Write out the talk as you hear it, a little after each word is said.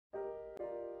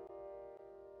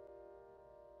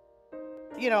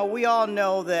you know, we all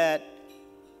know that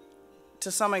to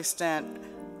some extent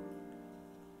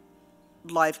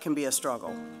life can be a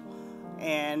struggle,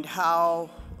 and how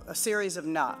a series of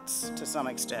knots to some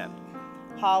extent.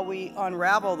 How we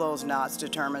unravel those knots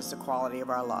determines the quality of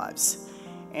our lives.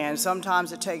 And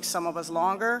sometimes it takes some of us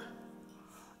longer,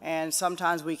 and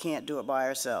sometimes we can't do it by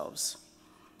ourselves.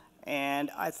 And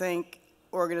I think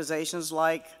organizations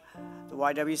like the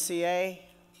YWCA,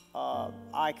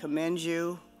 I commend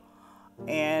you.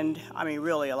 And I mean,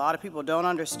 really, a lot of people don't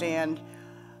understand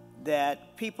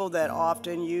that people that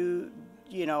often you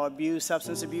know, abuse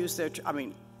substance abuse,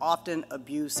 often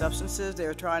abuse substances,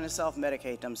 they're trying to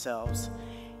self-medicate themselves.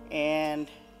 And,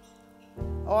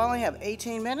 oh, I only have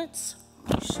 18 minutes?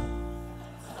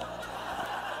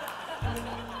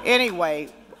 Anyway,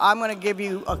 I'm going to give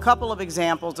you a couple of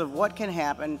examples of what can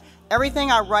happen. Everything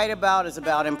I write about is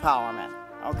about empowerment,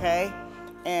 okay?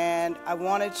 And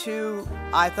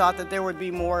I thought that there would be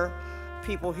more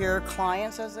people here,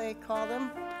 clients as they call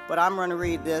them, but I'm going to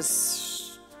read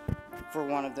this for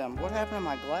one of them. What happened to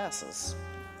my glasses?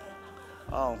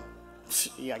 Oh,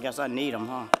 yeah, I guess I need them,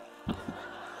 huh?